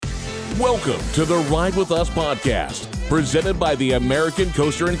Welcome to the Ride With Us podcast, presented by the American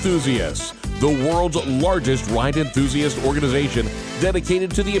Coaster Enthusiasts, the world's largest ride enthusiast organization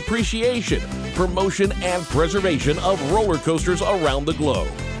dedicated to the appreciation, promotion, and preservation of roller coasters around the globe.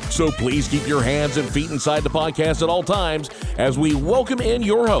 So please keep your hands and feet inside the podcast at all times as we welcome in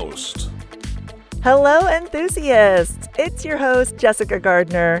your host. Hello, enthusiasts. It's your host, Jessica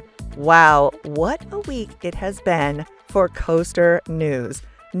Gardner. Wow, what a week it has been for coaster news.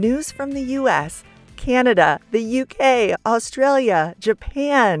 News from the US, Canada, the UK, Australia,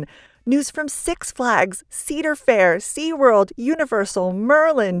 Japan. News from Six Flags, Cedar Fair, SeaWorld, Universal,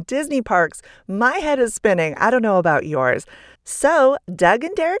 Merlin, Disney Parks. My head is spinning. I don't know about yours. So Doug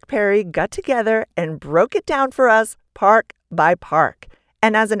and Derek Perry got together and broke it down for us park by park.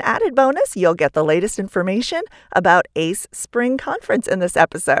 And as an added bonus, you'll get the latest information about ACE Spring Conference in this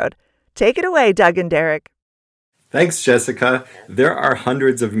episode. Take it away, Doug and Derek. Thanks, Jessica. There are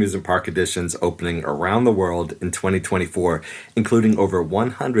hundreds of amusement park additions opening around the world in 2024, including over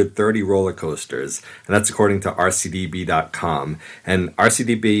 130 roller coasters, and that's according to RCDB.com. And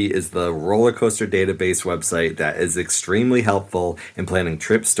RCDB is the roller coaster database website that is extremely helpful in planning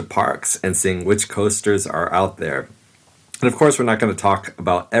trips to parks and seeing which coasters are out there. And of course, we're not going to talk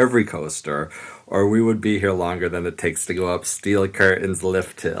about every coaster, or we would be here longer than it takes to go up Steel Curtains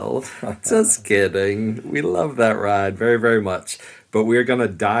Lift Hill. Just kidding. We love that ride very, very much. But we're going to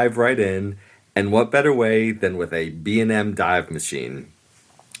dive right in. And what better way than with a B&M dive machine?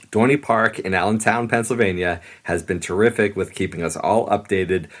 Dorney Park in Allentown, Pennsylvania has been terrific with keeping us all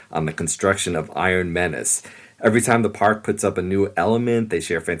updated on the construction of Iron Menace. Every time the park puts up a new element, they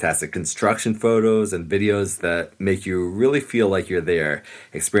share fantastic construction photos and videos that make you really feel like you're there,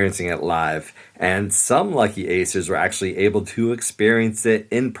 experiencing it live. And some lucky acers were actually able to experience it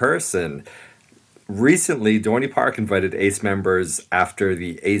in person. Recently, Dorney Park invited ACE members after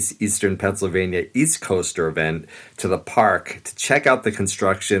the ACE Eastern Pennsylvania East Coaster event to the park to check out the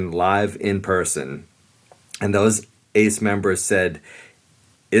construction live in person. And those ACE members said,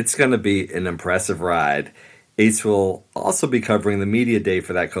 it's going to be an impressive ride. ACE will also be covering the media day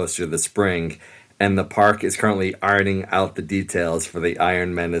for that coaster this spring, and the park is currently ironing out the details for the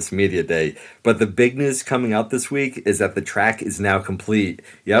Iron Menace Media Day. But the big news coming out this week is that the track is now complete.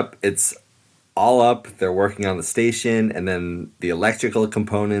 Yep, it's all up. They're working on the station and then the electrical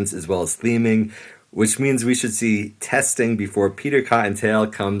components as well as theming, which means we should see testing before Peter Cottontail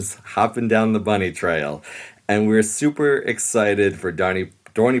comes hopping down the bunny trail. And we're super excited for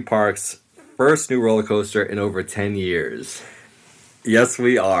Dorney Park's first new roller coaster in over 10 years. Yes,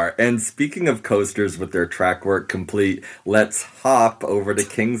 we are. And speaking of coasters with their track work complete, let's hop over to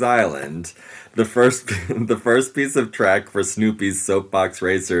Kings Island. The first piece of track for Snoopy's Soapbox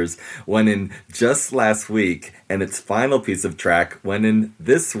Racers went in just last week, and its final piece of track went in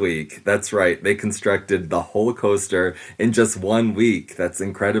this week. That's right, they constructed the whole coaster in just 1 week. That's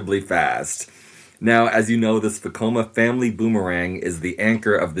incredibly fast. Now, as you know, this Vekoma Family Boomerang is the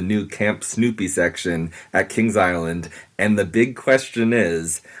anchor of the new Camp Snoopy section at Kings Island, and the big question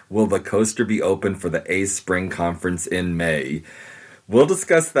is, will the coaster be open for the ACE Spring Conference in May? We'll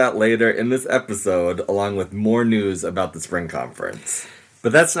discuss that later in this episode, along with more news about the Spring Conference.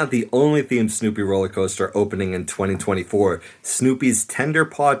 But that's not the only themed Snoopy roller coaster opening in 2024. Snoopy's Tender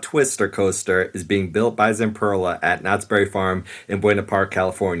Paw Twister coaster is being built by Zamperla at Knott's Berry Farm in Buena Park,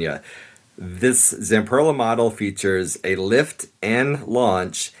 California. This Zamperla model features a lift and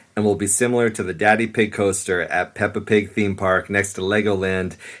launch and will be similar to the Daddy Pig coaster at Peppa Pig theme park next to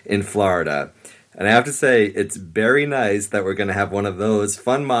Legoland in Florida. And I have to say, it's very nice that we're going to have one of those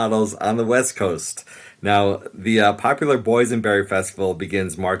fun models on the West Coast. Now, the popular Boysenberry Festival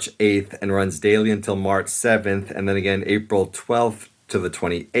begins March 8th and runs daily until March 7th, and then again April 12th to the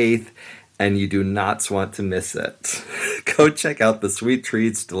 28th. And you do not want to miss it. Go check out the sweet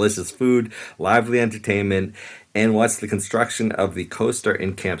treats, delicious food, lively entertainment, and watch the construction of the coaster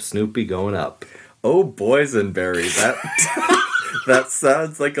in Camp Snoopy going up. Oh, boysenberry, that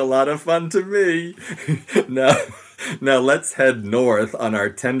sounds like a lot of fun to me. Now let's head north on our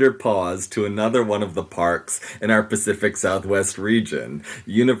tender paws to another one of the parks in our Pacific Southwest region,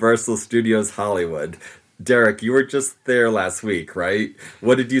 Universal Studios Hollywood. Derek, you were just there last week, right?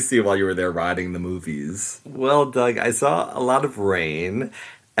 What did you see while you were there riding the movies? Well, Doug, I saw a lot of rain,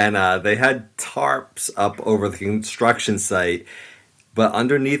 and they had tarps up over the construction site. But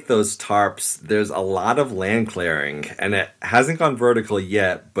underneath those tarps, there's a lot of land clearing, and it hasn't gone vertical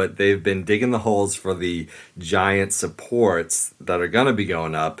yet, but they've been digging the holes for the giant supports that are going to be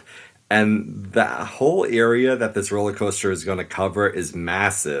going up. And that whole area that this roller coaster is going to cover is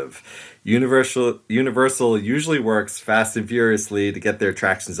massive. Universal usually works fast and furiously to get their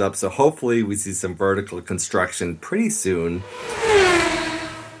attractions up, so hopefully we see some vertical construction pretty soon.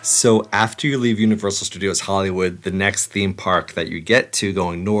 So after you leave Universal Studios Hollywood, the next theme park that you get to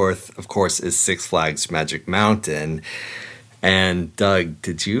going north, of course, is Six Flags Magic Mountain. And Doug,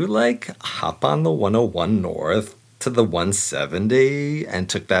 did you hop on the 101 North to the 170 and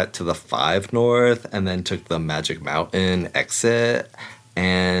took that to the 5 North and then took the Magic Mountain exit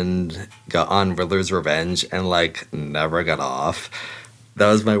and got on Riddler's Revenge and never got off?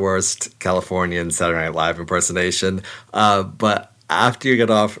 That was my worst Californian Saturday Night Live impersonation. But after you got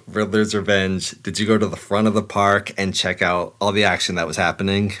off Riddler's Revenge, did you go to the front of the park and check out all the action that was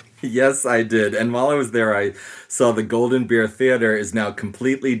happening? Yes, I did. And while I was there, I saw the Golden Beer Theater is now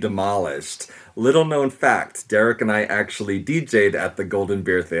completely demolished. Little known fact, Derek and I actually DJ'd at the Golden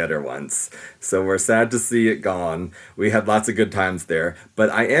Beer Theater once. So we're sad to see it gone. We had lots of good times there. But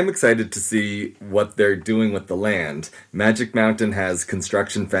I am excited to see what they're doing with the land. Magic Mountain has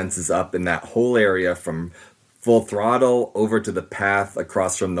construction fences up in that whole area from Full Throttle over to the path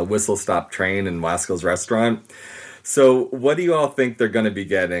across from the Whistle Stop train and Wasco's restaurant. So what do you all think they're going to be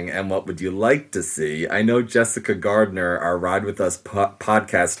getting, and what would you like to see? I know Jessica Gardner, our Ride With Us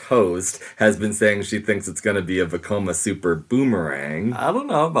podcast host, has been saying she thinks it's going to be a Vekoma Super Boomerang. I don't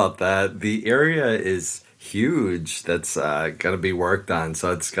know about that. The area is huge that's going to be worked on,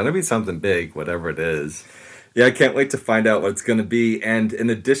 so it's going to be something big, whatever it is. Yeah, I can't wait to find out what it's going to be. And in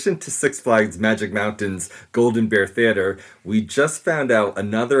addition to Six Flags Magic Mountain's Golden Bear Theater, we just found out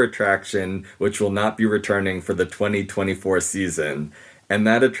another attraction which will not be returning for the 2024 season. And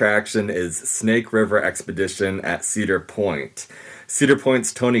that attraction is Snake River Expedition at Cedar Point. Cedar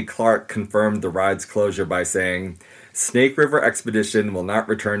Point's Tony Clark confirmed the ride's closure by saying, "Snake River Expedition will not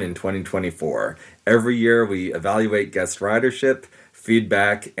return in 2024. Every year we evaluate guest ridership,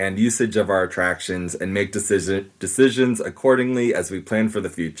 feedback, and usage of our attractions and make decisions accordingly as we plan for the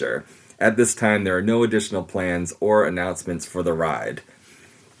future. At this time, there are no additional plans or announcements for the ride."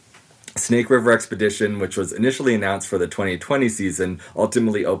 Snake River Expedition, which was initially announced for the 2020 season,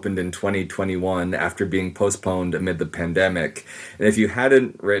 ultimately opened in 2021 after being postponed amid the pandemic. And if you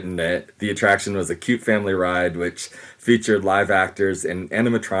hadn't written it, the attraction was a cute family ride which featured live actors and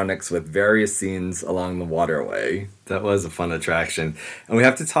animatronics with various scenes along the waterway. That was a fun attraction. And we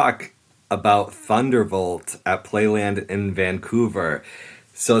have to talk about Thunderbolt at Playland in Vancouver.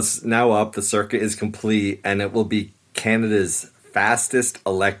 So it's now up, the circuit is complete, and it will be Canada's fastest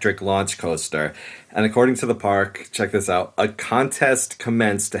electric launch coaster. And according to the park, check this out, a contest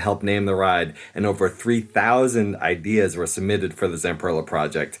commenced to help name the ride, and over 3,000 ideas were submitted for the Zamperla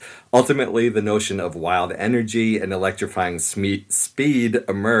project. Ultimately, the notion of wild energy and electrifying speed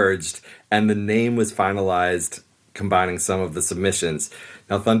emerged, and the name was finalized, combining some of the submissions.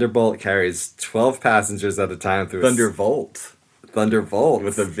 Now, Thunderbolt carries 12 passengers at a time through Thunderbolt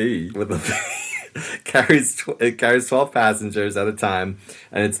with a V. It carries 12 passengers at a time,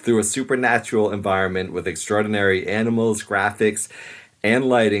 and it's through a supernatural environment with extraordinary animals, graphics, and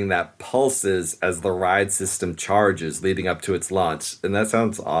lighting that pulses as the ride system charges leading up to its launch. And that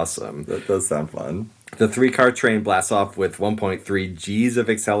sounds awesome. That does sound fun. The 3-car train blasts off with 1.3 Gs of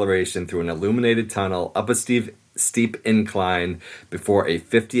acceleration through an illuminated tunnel up a steep incline before a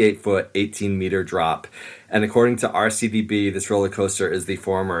 58-foot, 18-meter drop. And according to RCDB, this roller coaster is the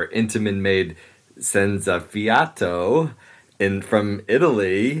former Intamin-made Senza Fiato from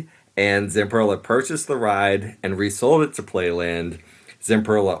Italy, and Zamperla purchased the ride and resold it to Playland.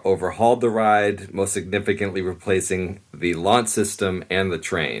 Zamperla overhauled the ride, most significantly replacing the launch system and the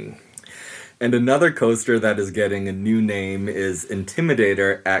train. And another coaster that is getting a new name is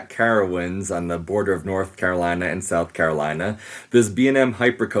Intimidator at Carowinds on the border of North Carolina and South Carolina. This B&M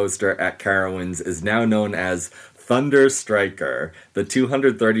Hypercoaster at Carowinds is now known as Thunder Striker. The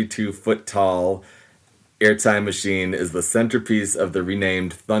 232-foot-tall airtime machine is the centerpiece of the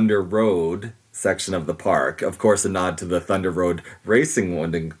renamed Thunder Road section of the park. Of course, a nod to the Thunder Road racing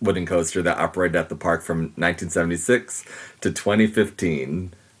wooden coaster that operated at the park from 1976 to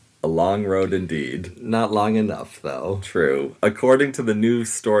 2015. A long road indeed. Not long enough, though. True. According to the new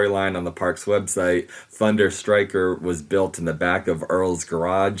storyline on the park's website, Thunder Striker was built in the back of Earl's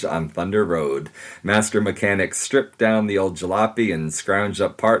garage on Thunder Road. Master mechanics stripped down the old jalopy and scrounged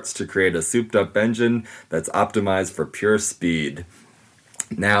up parts to create a souped-up engine that's optimized for pure speed.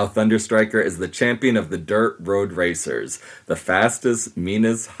 Now, Thunder Striker is the champion of the dirt road racers, the fastest,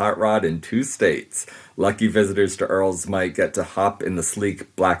 meanest hot rod in 2 states. Lucky visitors to Earl's might get to hop in the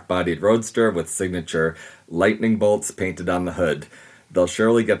sleek, black-bodied roadster with signature lightning bolts painted on the hood. They'll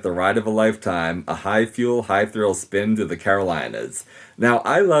surely get the ride of a lifetime, a high-fuel, high-thrill spin through the Carolinas. Now,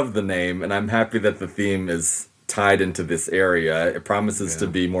 I love the name, and I'm happy that the theme is tied into this area. It promises to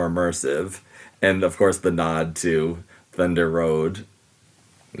be more immersive. And, of course, the nod to Thunder Road.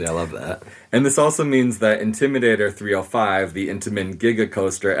 Yeah, I love that. And this also means that Intimidator 305, the Intamin Giga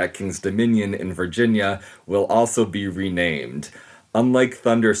Coaster at King's Dominion in Virginia, will also be renamed. Unlike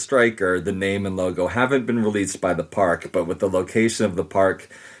Thunder Striker, the name and logo haven't been released by the park, but with the location of the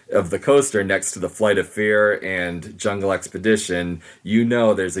coaster next to the Flight of Fear and Jungle Expedition, you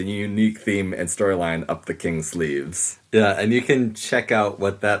know there's a unique theme and storyline up the King's sleeves. Yeah, and you can check out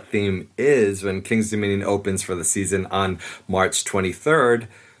what that theme is when King's Dominion opens for the season on March 23rd,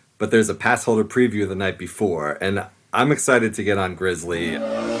 but there's a pass holder preview the night before, and I'm excited to get on Grizzly.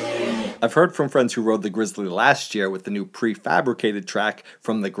 I've heard from friends who rode the Grizzly last year with the new prefabricated track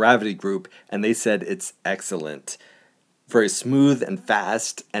from the Gravity Group, and they said it's excellent. Very smooth and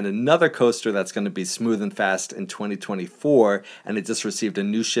fast, and another coaster that's going to be smooth and fast in 2024, and it just received a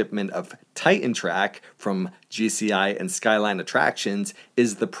new shipment of Titan Track from GCI and Skyline Attractions,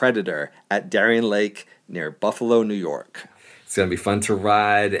 is the Predator at Darien Lake near Buffalo, New York. It's going to be fun to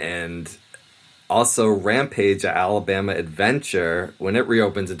ride, and also Rampage at Alabama Adventure, when it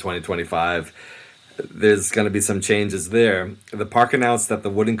reopens in 2025, there's going to be some changes there. The park announced that the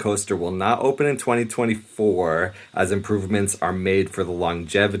wooden coaster will not open in 2024 as improvements are made for the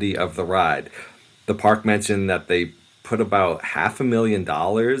longevity of the ride. The park mentioned that they put about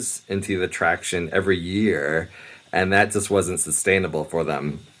 $500,000 into the attraction every year, and that just wasn't sustainable for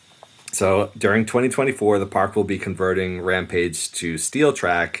them. So during 2024, the park will be converting Rampage to steel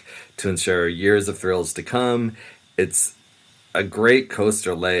track to ensure years of thrills to come. It's a great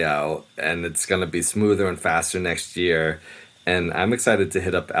coaster layout, and it's going to be smoother and faster next year. And I'm excited to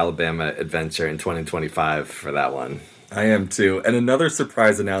hit up Alabama Adventure in 2025 for that one. I am too. And another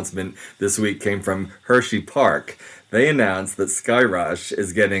surprise announcement this week came from Hershey Park. They announced that Skyrush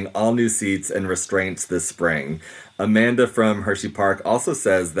is getting all new seats and restraints this spring. Amanda from Hershey Park also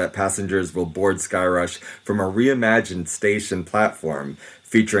says that passengers will board Skyrush from a reimagined station platform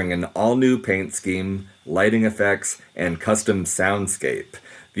featuring an all-new paint scheme, lighting effects, and custom soundscape.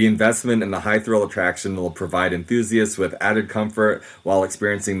 The investment in the high-thrill attraction will provide enthusiasts with added comfort while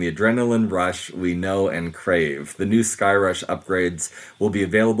experiencing the adrenaline rush we know and crave. The new Skyrush upgrades will be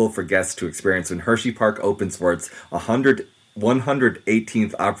available for guests to experience when Hershey Park opens for its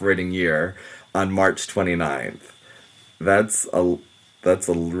 118th operating year on March 29th. That's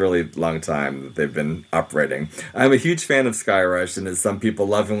a really long time that they've been operating. I'm a huge fan of Skyrush, and as some people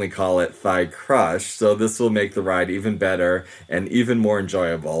lovingly call it, Thigh Crush, so this will make the ride even better and even more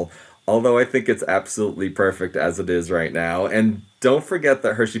enjoyable, although I think it's absolutely perfect as it is right now. And don't forget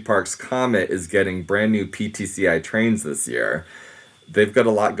that Hershey Park's Comet is getting brand new PTCI trains this year. They've got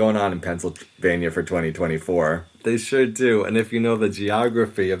a lot going on in Pennsylvania for 2024. They sure do. And if you know the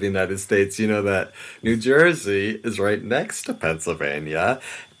geography of the United States, you know that New Jersey is right next to Pennsylvania.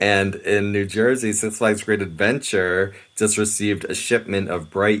 And in New Jersey, Six Flags Great Adventure just received a shipment of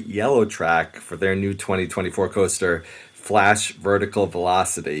bright yellow track for their new 2024 coaster, Flash Vertical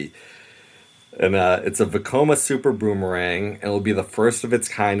Velocity. And it's a Vekoma Super Boomerang, and it will be the first of its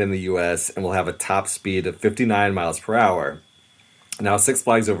kind in the U.S. and will have a top speed of 59 miles per hour. Now, Six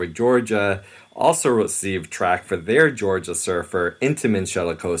Flags Over Georgia also received track for their Georgia Surfer Intamin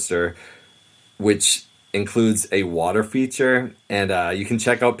Shuttle Coaster, which includes a water feature. And you can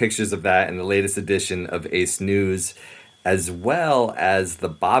check out pictures of that in the latest edition of Ace News, as well as the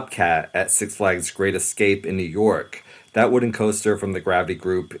Bobcat at Six Flags Great Escape in New York. That wooden coaster from the Gravity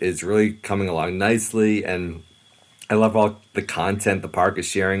Group is really coming along nicely, and I love all the content the park is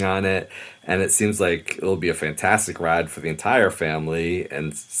sharing on it, and it seems like it'll be a fantastic ride for the entire family.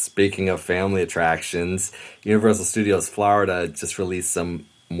 And speaking of family attractions, Universal Studios Florida just released some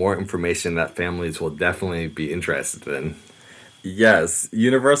more information that families will definitely be interested in. Yes,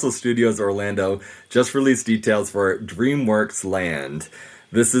 Universal Studios Orlando just released details for DreamWorks Land.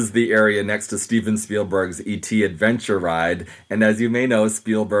 This is the area next to Steven Spielberg's E.T. Adventure Ride, and as you may know,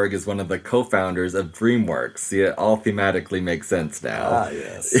 Spielberg is one of the co-founders of DreamWorks. See, it all thematically makes sense now. Ah,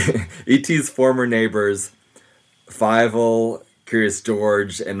 yes. E.T.'s former neighbors, Fievel, Curious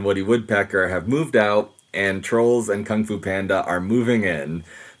George, and Woody Woodpecker have moved out, and Trolls and Kung Fu Panda are moving in.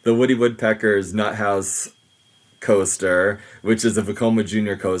 The Woody Woodpecker's Nut House coaster, which is a Vekoma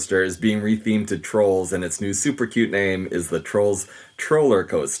Jr. coaster, is being rethemed to Trolls, and its new super cute name is the Trolls Troller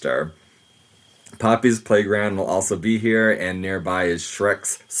Coaster. Poppy's Playground will also be here, and nearby is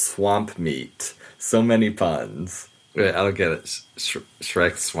Shrek's Swamp Meat. So many puns. Wait, I don't get it.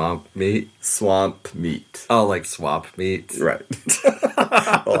 Shrek swamp meat? Swamp meat. Oh, like swamp meat? Right.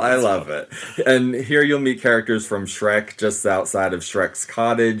 Well, I love it. And here you'll meet characters from Shrek just outside of Shrek's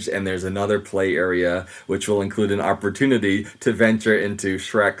cottage, and there's another play area which will include an opportunity to venture into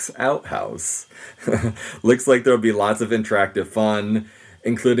Shrek's outhouse. Looks like there'll be lots of interactive fun,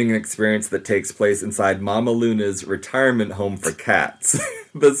 including an experience that takes place inside Mama Luna's retirement home for cats.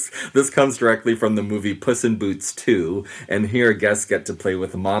 This comes directly from the movie Puss in Boots 2, and here guests get to play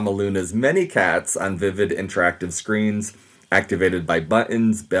with Mama Luna's many cats on vivid interactive screens, activated by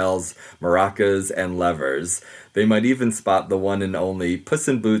buttons, bells, maracas, and levers. They might even spot the one and only Puss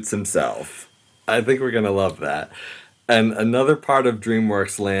in Boots himself. I think we're going to love that. And another part of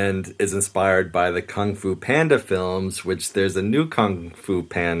DreamWorks Land is inspired by the Kung Fu Panda films, which there's a new Kung Fu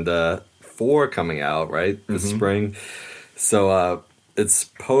Panda 4 coming out, right, this spring. So it's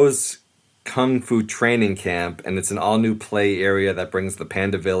Poe's Kung Fu Training Camp, and it's an all-new play area that brings the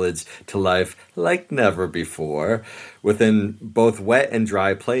Panda Village to life like never before. Within both wet and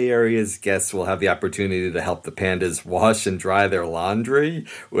dry play areas, guests will have the opportunity to help the pandas wash and dry their laundry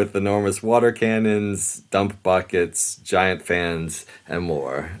with enormous water cannons, dump buckets, giant fans, and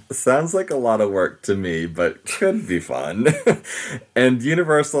more. Sounds like a lot of work to me, but could be fun. And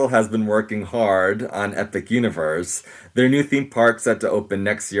Universal has been working hard on Epic Universe, their new theme park set to open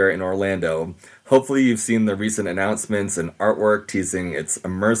next year in Orlando. Hopefully you've seen the recent announcements and artwork teasing its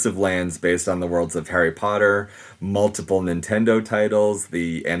immersive lands based on the worlds of Harry Potter, multiple Nintendo titles,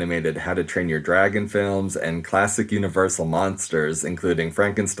 the animated How to Train Your Dragon films, and classic Universal monsters, including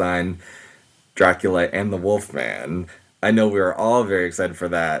Frankenstein, Dracula, and the Wolfman. I know we are all very excited for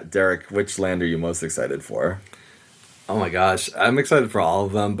that. Derek, which land are you most excited for? Oh my gosh, I'm excited for all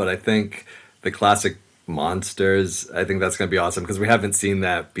of them, but I think the classic monsters, I think that's going to be awesome because we haven't seen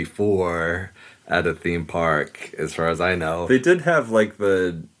that before at a theme park, as far as I know. They did have like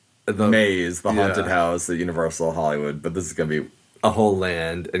the maze, the haunted house at Universal Hollywood, but this is going to be a whole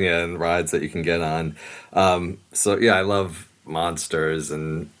land and rides that you can get on. So yeah, I love monsters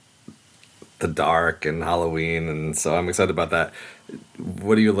and the dark and Halloween, and so I'm excited about that.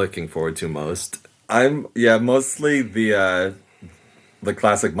 What are you looking forward to most? Mostly the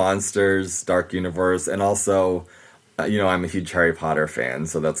classic monsters, Dark Universe, and also I'm a huge Harry Potter fan,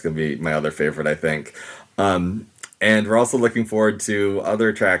 so that's going to be my other favorite, I think. And we're also looking forward to other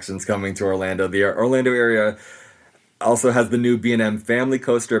attractions coming to Orlando. The Orlando area also has the new B&M Family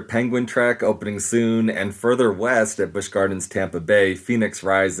Coaster Penguin Trek opening soon, and further west at Busch Gardens Tampa Bay, Phoenix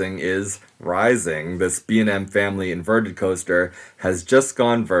Rising is rising. This B&M Family inverted coaster has just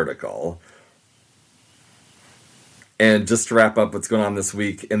gone vertical. And just to wrap up what's going on this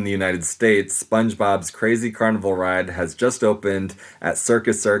week in the United States, SpongeBob's Crazy Carnival ride has just opened at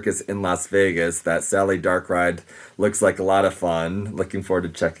Circus Circus in Las Vegas. That Sally Dark ride looks like a lot of fun. Looking forward to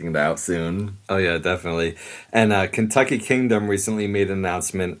checking it out soon. Oh yeah, definitely. And Kentucky Kingdom recently made an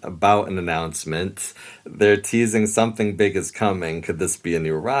announcement about an announcement. They're teasing something big is coming. Could this be a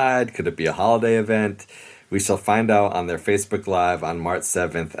new ride? Could it be a holiday event? We shall find out on their Facebook Live on March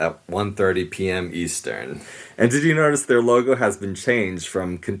 7th at 1:30 p.m. Eastern. And did you notice their logo has been changed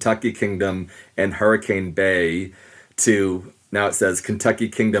from Kentucky Kingdom and Hurricane Bay to now it says Kentucky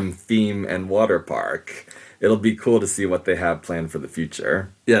Kingdom Theme and Water Park. It'll be cool to see what they have planned for the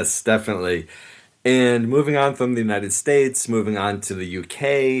future. Yes, definitely. And moving on from the United States, moving on to the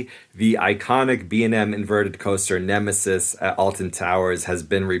UK, the iconic B&M inverted coaster Nemesis at Alton Towers has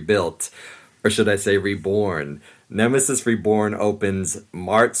been rebuilt. Or should I say reborn. Nemesis Reborn opens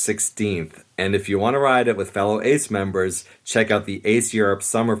March 16th, and if you want to ride it with fellow ACE members, check out the ACE Europe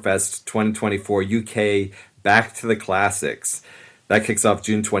Summerfest 2024 UK Back to the Classics. That kicks off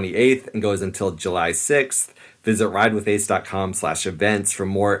June 28th and goes until July 6th. Visit ridewithace.com/events for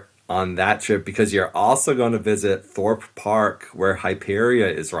more on that trip, because you're also going to visit Thorpe Park, where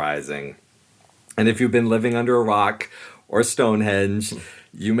Hyperia is rising. And if you've been living under a rock or Stonehenge,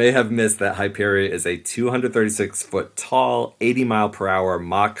 you may have missed that Hyperia is a 236-foot tall, 80-mile-per-hour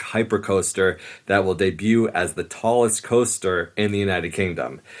mock hypercoaster that will debut as the tallest coaster in the United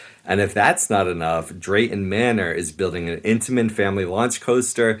Kingdom. And if that's not enough, Drayton Manor is building an Intamin family launch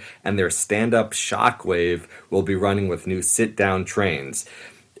coaster, and their stand-up Shockwave will be running with new sit-down trains.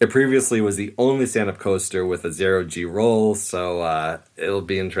 It previously was the only stand-up coaster with a zero-G roll, so it'll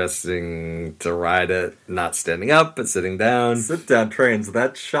be interesting to ride it not standing up, but sitting down. Sit-down trains,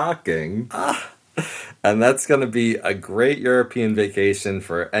 that's shocking. And that's going to be a great European vacation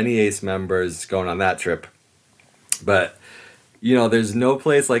for any ACE members going on that trip. But, there's no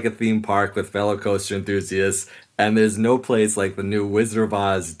place like a theme park with fellow coaster enthusiasts, and there's no place like the new Wizard of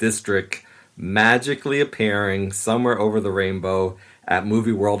Oz District magically appearing somewhere over the rainbow at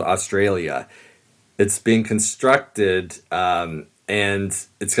Movie World Australia. It's being constructed, and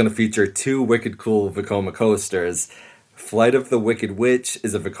it's going to feature 2 wicked cool Vekoma coasters. Flight of the Wicked Witch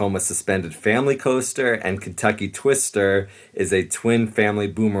is a Vekoma suspended family coaster, and Kentucky Twister is a twin family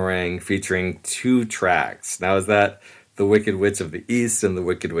boomerang featuring 2 tracks. Now, is that the Wicked Witch of the East and the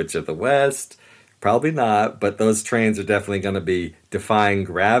Wicked Witch of the West? Probably not, but those trains are definitely going to be defying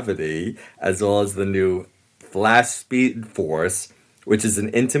gravity, as well as the new Flash Speed Force, which is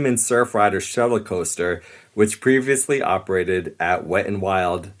an Intamin Surf Rider shuttle coaster, which previously operated at Wet n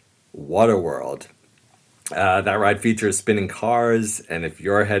Wild Waterworld. That ride features spinning cars, and if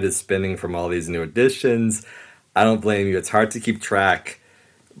your head is spinning from all these new additions, I don't blame you. It's hard to keep track,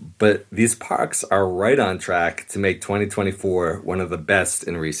 but these parks are right on track to make 2024 one of the best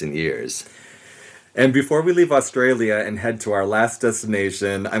in recent years. And before we leave Australia and head to our last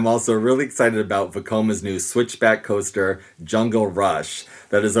destination, I'm also really excited about Vekoma's new switchback coaster, Jungle Rush,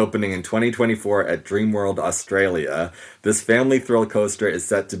 that is opening in 2024 at Dreamworld Australia. This family thrill coaster is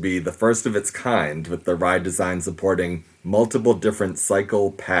set to be the first of its kind, with the ride design supporting multiple different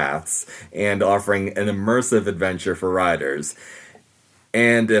cycle paths and offering an immersive adventure for riders.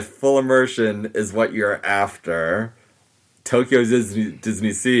 And if full immersion is what you're after, Tokyo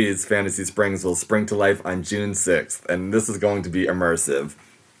Disney Sea's Fantasy Springs will spring to life on June 6th, and this is going to be immersive.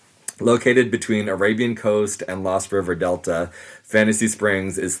 Located between Arabian Coast and Lost River Delta, Fantasy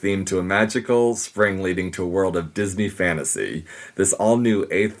Springs is themed to a magical spring leading to a world of Disney fantasy. This all-new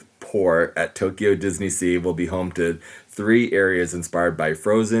 8th port at Tokyo Disney Sea will be home to 3 areas inspired by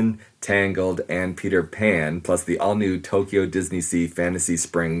Frozen, Tangled, and Peter Pan, plus the all-new Tokyo Disney Sea Fantasy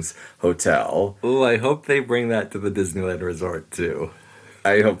Springs Hotel. Ooh, I hope they bring that to the Disneyland Resort, too.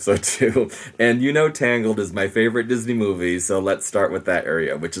 I hope so, too. And you know Tangled is my favorite Disney movie, so let's start with that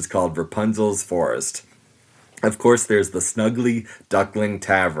area, which is called Rapunzel's Forest. Of course, there's the Snuggly Duckling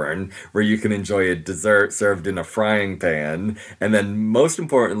Tavern, where you can enjoy a dessert served in a frying pan. And then, most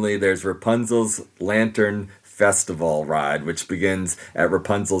importantly, there's Rapunzel's Lantern Festival ride, which begins at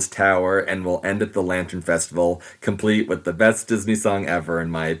Rapunzel's Tower and will end at the Lantern Festival, complete with the best Disney song ever, in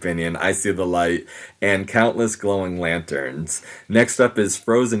my opinion, I See the Light, and countless glowing lanterns. Next up is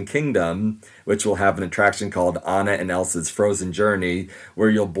Frozen Kingdom, which will have an attraction called Anna and Elsa's Frozen Journey, where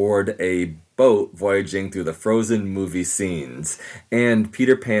you'll board a boat voyaging through the Frozen movie scenes. And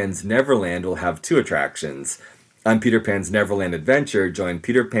Peter Pan's Neverland will have 2 attractions. On Peter Pan's Neverland Adventure, join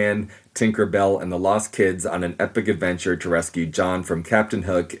Peter Pan, Tinkerbell, and the Lost Kids on an epic adventure to rescue John from Captain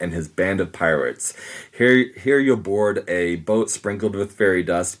Hook and his band of pirates. Here you'll board a boat sprinkled with fairy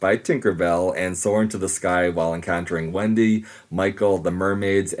dust by Tinkerbell and soar into the sky while encountering Wendy, Michael, the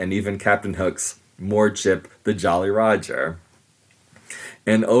mermaids, and even Captain Hook's moored ship, the Jolly Roger.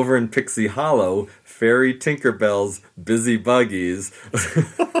 And over in Pixie Hollow, Fairy Tinkerbell's Busy Buggies,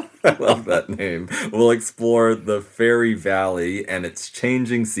 I love that name, will explore the Fairy Valley and its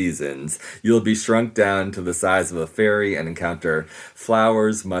changing seasons. You'll be shrunk down to the size of a fairy and encounter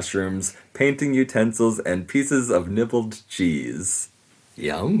flowers, mushrooms, painting utensils, and pieces of nibbled cheese.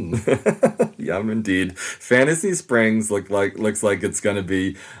 Yum. Yum indeed. Fantasy Springs looks like it's going to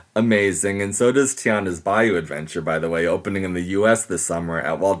be amazing, and so does Tiana's Bayou Adventure, by the way, opening in the U.S. this summer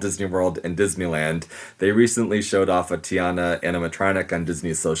at Walt Disney World and Disneyland. They recently showed off a Tiana animatronic on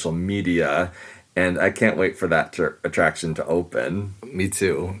Disney's social media, and I can't wait for that attraction to open. Me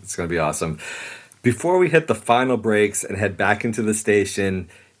too. It's going to be awesome. Before we hit the final breaks and head back into the station,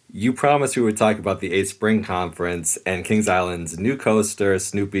 you promised we would talk about the 8th Spring Conference and Kings Island's new coaster,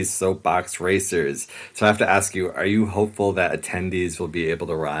 Snoopy's Soapbox Racers. So I have to ask you, are you hopeful that attendees will be able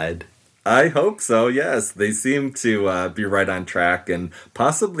to ride? I hope so, yes. They seem to be right on track and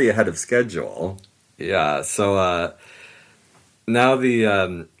possibly ahead of schedule. Yeah, so now the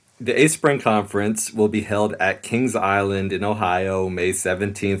 8th Spring Conference will be held at Kings Island in Ohio, May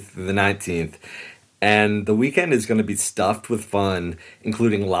 17th through the 19th. And the weekend is going to be stuffed with fun,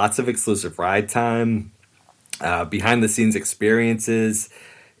 including lots of exclusive ride time, behind-the-scenes experiences,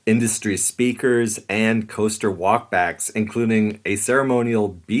 industry speakers, and coaster walkbacks, including a ceremonial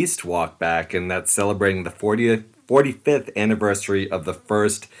Beast walkback, and that's celebrating the 45th anniversary of the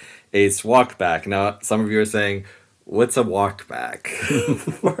first Ace walkback. Now, some of you are saying, what's a walkback?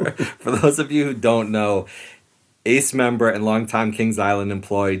 For those of you who don't know, Ace member and longtime Kings Island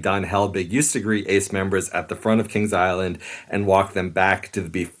employee Don Helbig used to greet Ace members at the front of Kings Island and walk them back to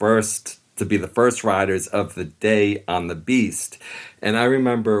be first to be the first riders of the day on the Beast. And I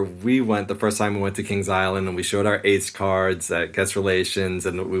remember the first time we went to Kings Island and we showed our ACE cards at Guest Relations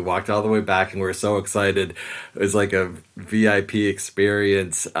and we walked all the way back and we were so excited. It was like a VIP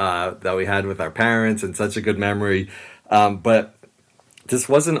experience that we had with our parents and such a good memory. But this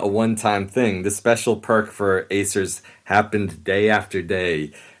wasn't a one-time thing. This special perk for Acers happened day after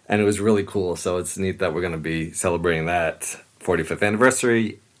day, and it was really cool. So it's neat that we're going to be celebrating that 45th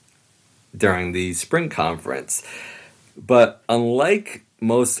anniversary during the spring conference. But unlike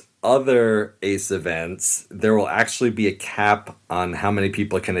most other ACE events, there will actually be a cap on how many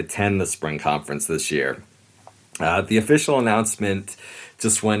people can attend the spring conference this year. The official announcement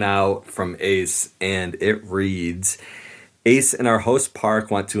just went out from ACE, and it reads, ACE and our host park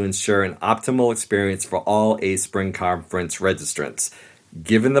want to ensure an optimal experience for all ACE Spring Conference registrants.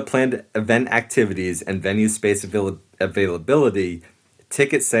 Given the planned event activities and venue space availability,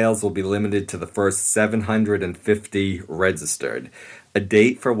 ticket sales will be limited to the first 750 registered. A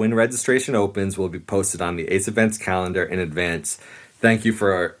date for when registration opens will be posted on the ACE Events calendar in advance. Thank you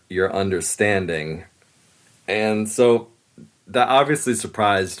for your understanding. And so that obviously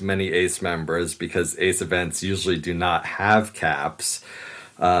surprised many ACE members because ACE events usually do not have caps.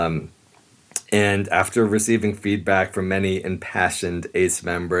 And after receiving feedback from many impassioned ACE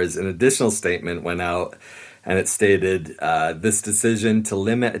members, an additional statement went out, and it stated, this decision to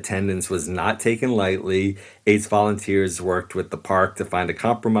limit attendance was not taken lightly. ACE volunteers worked with the park to find a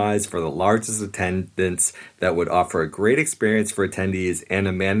compromise for the largest attendance that would offer a great experience for attendees and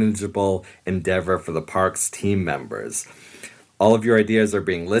a manageable endeavor for the park's team members. All of your ideas are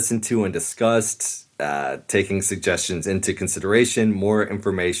being listened to and discussed, taking suggestions into consideration. More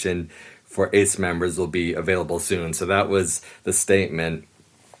information for ACE members will be available soon. So that was the statement.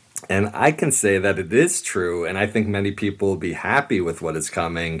 And I can say that it is true, and I think many people will be happy with what is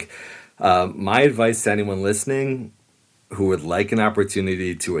coming. My advice to anyone listening who would like an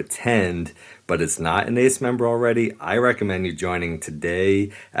opportunity to attend, but is not an ACE member already, I recommend you joining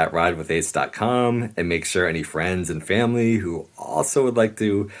today at ridewithace.com and make sure any friends and family who also would like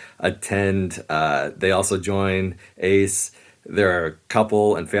to attend, they also join ACE. There are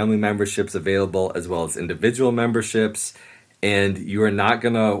couple and family memberships available as well as individual memberships, and you are not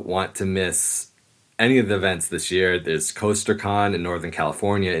going to want to miss any of the events this year. There's CoasterCon in Northern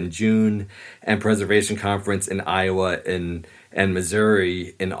California in June and Preservation Conference in Iowa and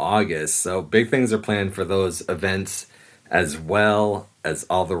Missouri in August. So big things are planned for those events as well as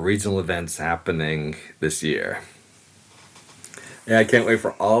all the regional events happening this year. Yeah, I can't wait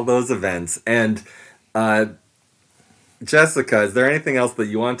for all those events. And Jessica, is there anything else that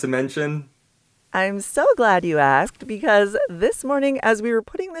you want to mention? I'm so glad you asked, because this morning as we were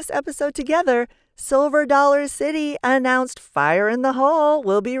putting this episode together, Silver Dollar City announced Fire in the Hole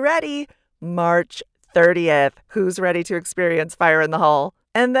will be ready March 30th. Who's ready to experience Fire in the Hole?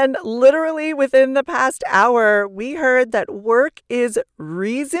 And then literally within the past hour, we heard that work is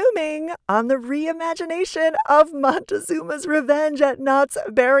resuming on the reimagination of Montezuma's Revenge at Knott's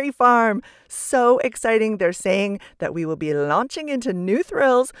Berry Farm. So exciting. They're saying that we will be launching into new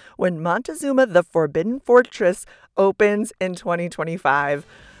thrills when Montezuma the Forbidden Fortress opens in 2025.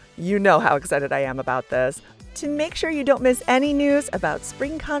 You know how excited I am about this. To make sure you don't miss any news about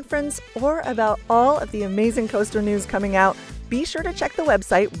Spring Conference or about all of the amazing coaster news coming out, be sure to check the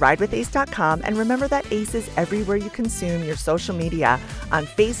website, ridewithace.com, and remember that ACE is everywhere you consume your social media. On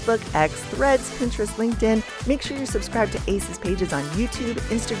Facebook, X, Threads, Pinterest, LinkedIn. Make sure you subscribe to ACE's pages on YouTube,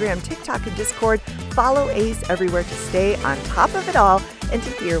 Instagram, TikTok, and Discord. Follow ACE everywhere to stay on top of it all and to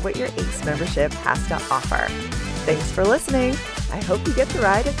hear what your ACE membership has to offer. Thanks for listening. I hope you get to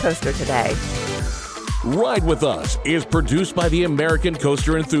ride a coaster today. Ride With Us is produced by the American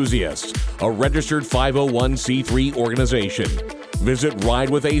Coaster Enthusiasts, a registered 501c3 organization. Visit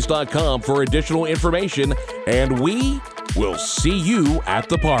ridewithace.com for additional information, and we will see you at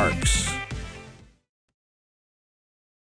the parks.